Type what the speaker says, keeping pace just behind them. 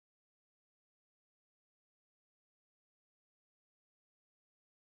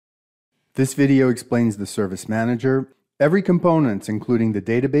This video explains the Service Manager. Every component, including the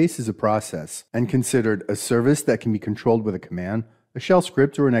database, is a process and considered a service that can be controlled with a command, a shell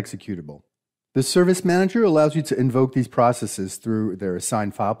script, or an executable. The Service Manager allows you to invoke these processes through their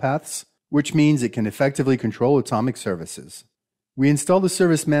assigned file paths, which means it can effectively control atomic services. We install the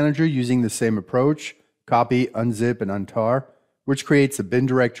Service Manager using the same approach: copy, unzip, and untar, which creates a bin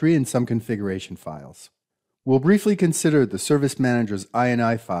directory and some configuration files. We'll briefly consider the Service Manager's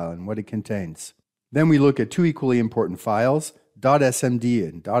INI file and what it contains. Then we look at two equally important files, .smd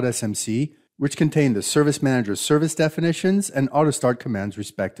and .smc, which contain the Service Manager's service definitions and autostart commands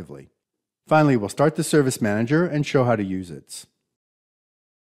respectively. Finally, we'll start the Service Manager and show how to use it.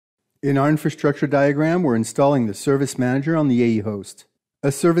 In our infrastructure diagram, we're installing the Service Manager on the AE host.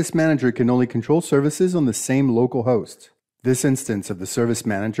 A Service Manager can only control services on the same local host. This instance of the Service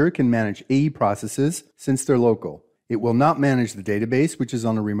Manager can manage AE processes since they're local. It will not manage the database, which is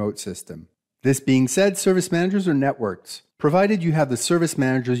on a remote system. This being said, Service Managers are networked, provided you have the Service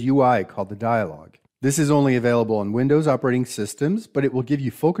Manager's UI called the dialog. This is only available on Windows operating systems, but it will give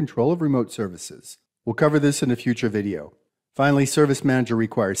you full control of remote services. We'll cover this in a future video. Finally, Service Manager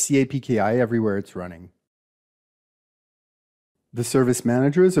requires CAPKI everywhere it's running. The Service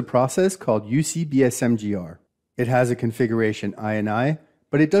Manager is a process called UCBSMGR. It has a configuration INI,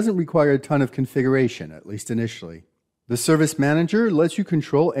 but it doesn't require a ton of configuration, at least initially. The Service Manager lets you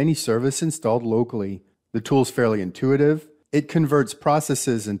control any service installed locally. The tool's fairly intuitive. It converts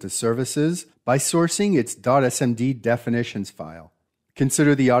processes into services by sourcing its .smd definitions file.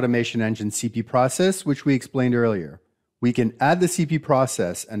 Consider the automation engine CP process, which we explained earlier. We can add the CP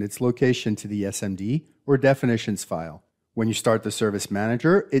process and its location to the SMD or definitions file. When you start the Service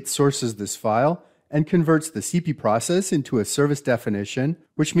Manager, it sources this file and converts the CP process into a service definition,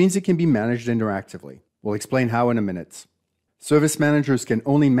 which means it can be managed interactively. We'll explain how in a minute. Service Managers can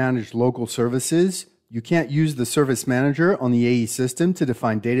only manage local services. You can't use the Service Manager on the AE system to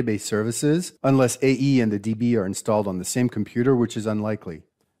define database services unless AE and the DB are installed on the same computer, which is unlikely.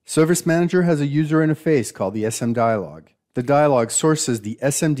 Service Manager has a user interface called the SM Dialog. The dialog sources the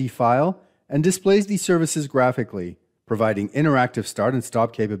SMD file and displays these services graphically, providing interactive start and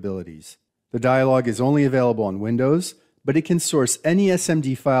stop capabilities. The dialog is only available on Windows, but it can source any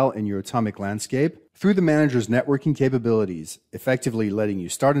SMD file in your atomic landscape through the manager's networking capabilities, effectively letting you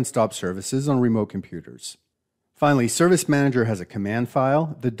start and stop services on remote computers. Finally, Service Manager has a command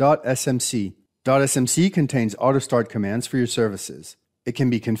file, the .smc. .smc contains autostart commands for your services. It can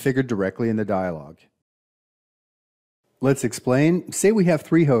be configured directly in the dialog. Let's explain. Say we have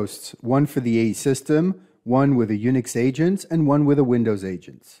three hosts, one for the AE system, one with a Unix agent, and one with a Windows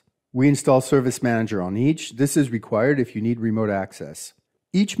agent. We install Service Manager on each. This is required if you need remote access.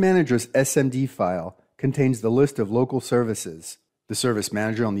 Each manager's SMD file contains the list of local services. The Service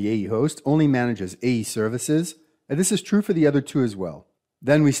Manager on the AE host only manages AE services, and this is true for the other two as well.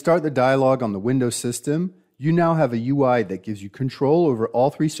 Then we start the dialog on the Windows system. You now have a UI that gives you control over all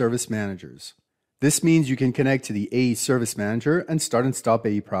three Service Managers. This means you can connect to the AE Service Manager and start and stop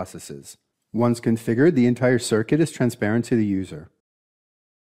AE processes. Once configured, the entire circuit is transparent to the user.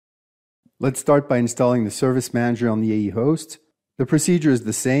 Let's start by installing the Service Manager on the AE host. The procedure is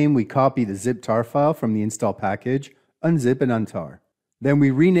the same. We copy the zip tar file from the install package, unzip and untar. Then we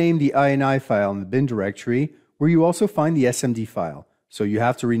rename the INI file in the bin directory, where you also find the SMD file, so you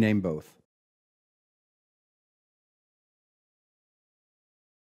have to rename both.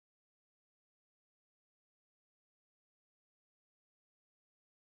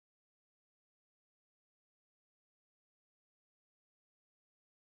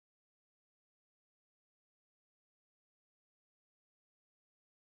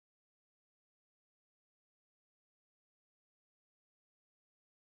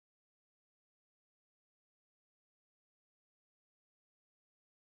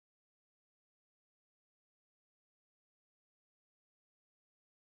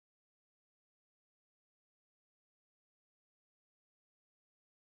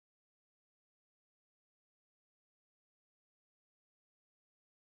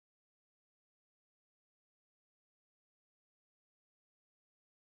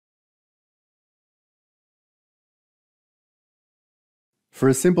 For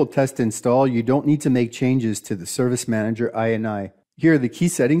a simple test install, you don't need to make changes to the Service Manager INI. Here are the key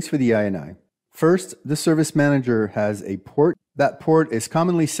settings for the INI. First, the Service Manager has a port. That port is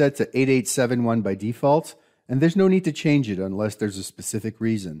commonly set to 8871 by default, and there's no need to change it unless there's a specific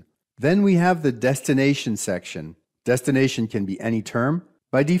reason. Then we have the destination section. Destination can be any term.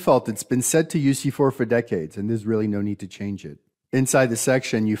 By default, it's been set to UC4 for decades, and there's really no need to change it. Inside the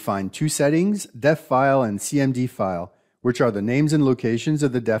section, you find two settings, def file and CMD file, which are the names and locations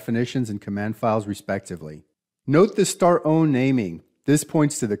of the definitions and command files respectively. Note the star own naming. This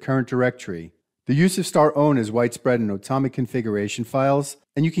points to the current directory. The use of star own is widespread in Atomic configuration files,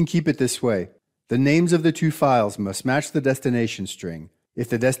 and you can keep it this way. The names of the two files must match the destination string. If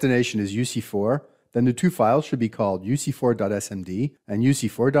the destination is UC4, then the two files should be called uc4.smd and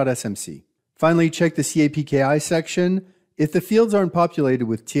uc4.smc. Finally, check the CAPKI section. If the fields aren't populated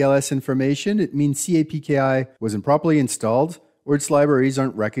with TLS information, it means CAPKI was improperly installed or its libraries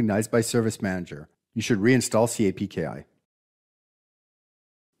aren't recognized by Service Manager. You should reinstall CAPKI.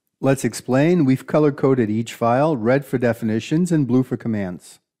 Let's explain. We've color-coded each file, red for definitions and blue for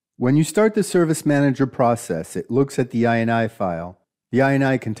commands. When you start the Service Manager process, it looks at the INI file. The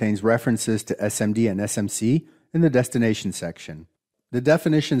INI contains references to SMD and SMC in the destination section. The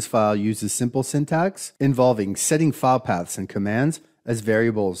definitions file uses simple syntax involving setting file paths and commands as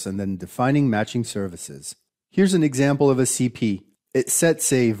variables and then defining matching services. Here's an example of a CP. It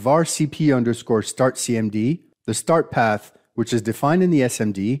sets a var CP underscore start CMD, the start path, which is defined in the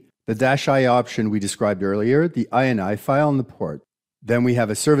SMD, the -i option we described earlier, the INI file, and the port. Then we have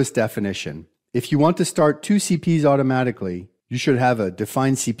a service definition. If you want to start two CPs automatically, you should have a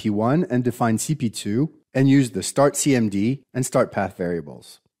define CP1 and define CP2 and use the start CMD and start path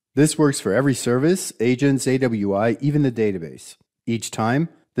variables. This works for every service, agents, AWI, even the database. Each time,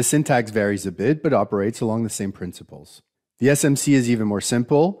 the syntax varies a bit but operates along the same principles. The SMC is even more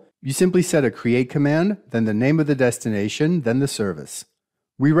simple. You simply set a create command, then the name of the destination, then the service.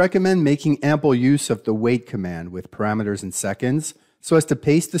 We recommend making ample use of the wait command with parameters in seconds so as to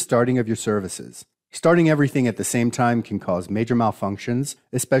pace the starting of your services. Starting everything at the same time can cause major malfunctions,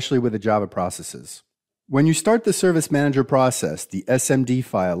 especially with the Java processes. When you start the Service Manager process, the SMD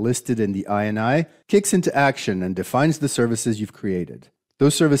file listed in the INI kicks into action and defines the services you've created.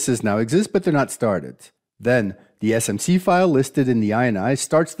 Those services now exist, but they're not started. Then, the SMC file listed in the INI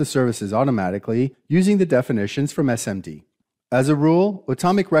starts the services automatically using the definitions from SMD. As a rule,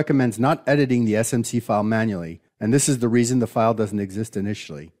 Atomic recommends not editing the SMC file manually, and this is the reason the file doesn't exist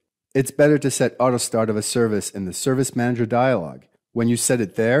initially. It's better to set auto start of a service in the Service Manager dialog. When you set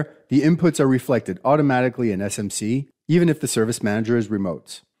it there, the inputs are reflected automatically in SMC, even if the Service Manager is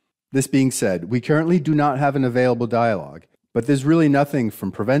remote. This being said, we currently do not have an available dialog, but there's really nothing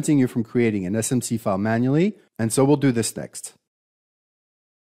from preventing you from creating an SMC file manually, and so we'll do this next.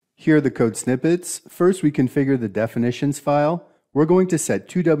 Here are the code snippets. First, we configure the definitions file. We're going to set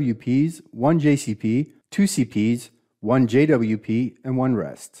 2 WPs, 1 JCP, 2 CPs, 1 JWP, and 1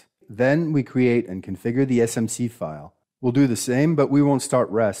 REST. Then we create and configure the SMC file. We'll do the same, but we won't start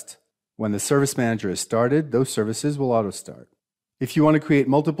REST. When the Service Manager is started, those services will auto-start. If you want to create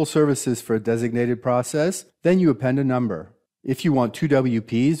multiple services for a designated process, then you append a number. If you want 2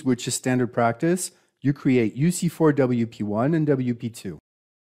 WPs, which is standard practice, you create UC4 WP1 and WP2.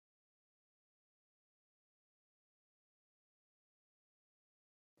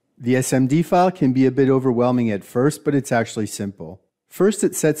 The SMD file can be a bit overwhelming at first, but it's actually simple. First,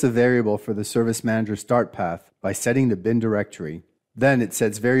 it sets a variable for the Service Manager start path by setting the bin directory. Then it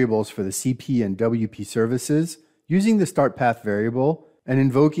sets variables for the CP and WP services using the start path variable and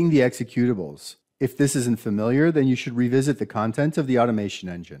invoking the executables. If this isn't familiar, then you should revisit the content of the automation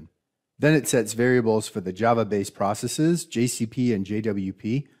engine. Then it sets variables for the Java-based processes, JCP and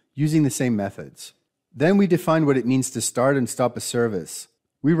JWP, using the same methods. Then we define what it means to start and stop a service.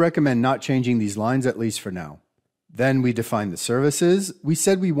 We recommend not changing these lines, at least for now. Then we define the services. We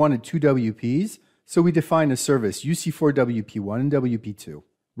said we wanted 2 WPs, so we define a service UC4 WP1 and WP2.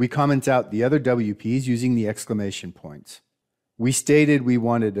 We comment out the other WPs using the exclamation points. We stated we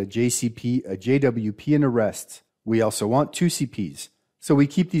wanted a JCP, a JWP, and a REST. We also want 2 CPs, so we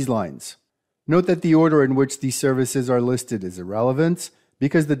keep these lines. Note that the order in which these services are listed is irrelevant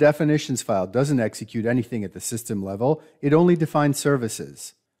because the definitions file doesn't execute anything at the system level, it only defines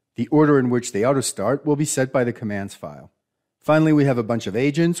services. The order in which they auto-start will be set by the commands file. Finally, we have a bunch of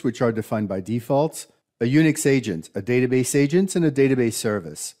agents which are defined by defaults, a Unix agent, a database agent, and a database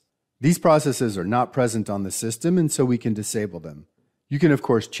service. These processes are not present on the system, and so we can disable them. You can, of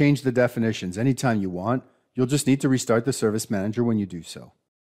course, change the definitions anytime you want. You'll just need to restart the Service Manager when you do so.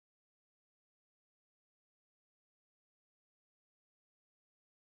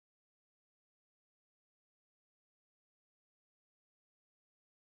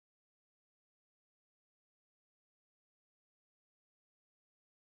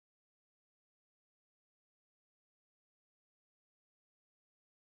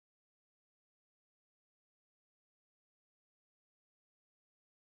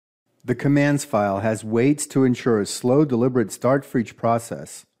 The commands file has waits to ensure a slow, deliberate start for each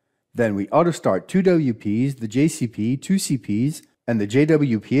process. Then we auto-start 2 WPs, the JCP, 2 CPs, and the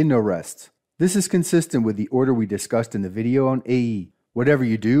JWP in no rest. This is consistent with the order we discussed in the video on AE. Whatever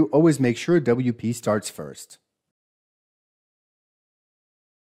you do, always make sure a WP starts first.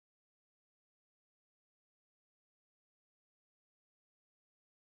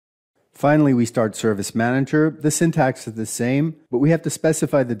 Finally, we start Service Manager. The syntax is the same, but we have to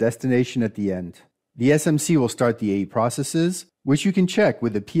specify the destination at the end. The SMC will start the AE processes, which you can check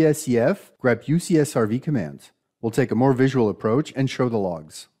with the psef grep ucsrv command. We'll take a more visual approach and show the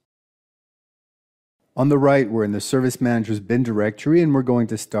logs. On the right, we're in the Service Manager's bin directory and we're going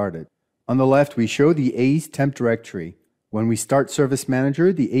to start it. On the left, we show the AE's temp directory. When we start Service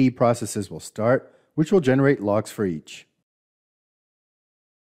Manager, the AE processes will start, which will generate logs for each.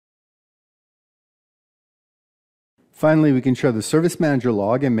 Finally, we can show the Service Manager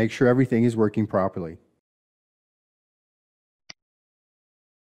log and make sure everything is working properly.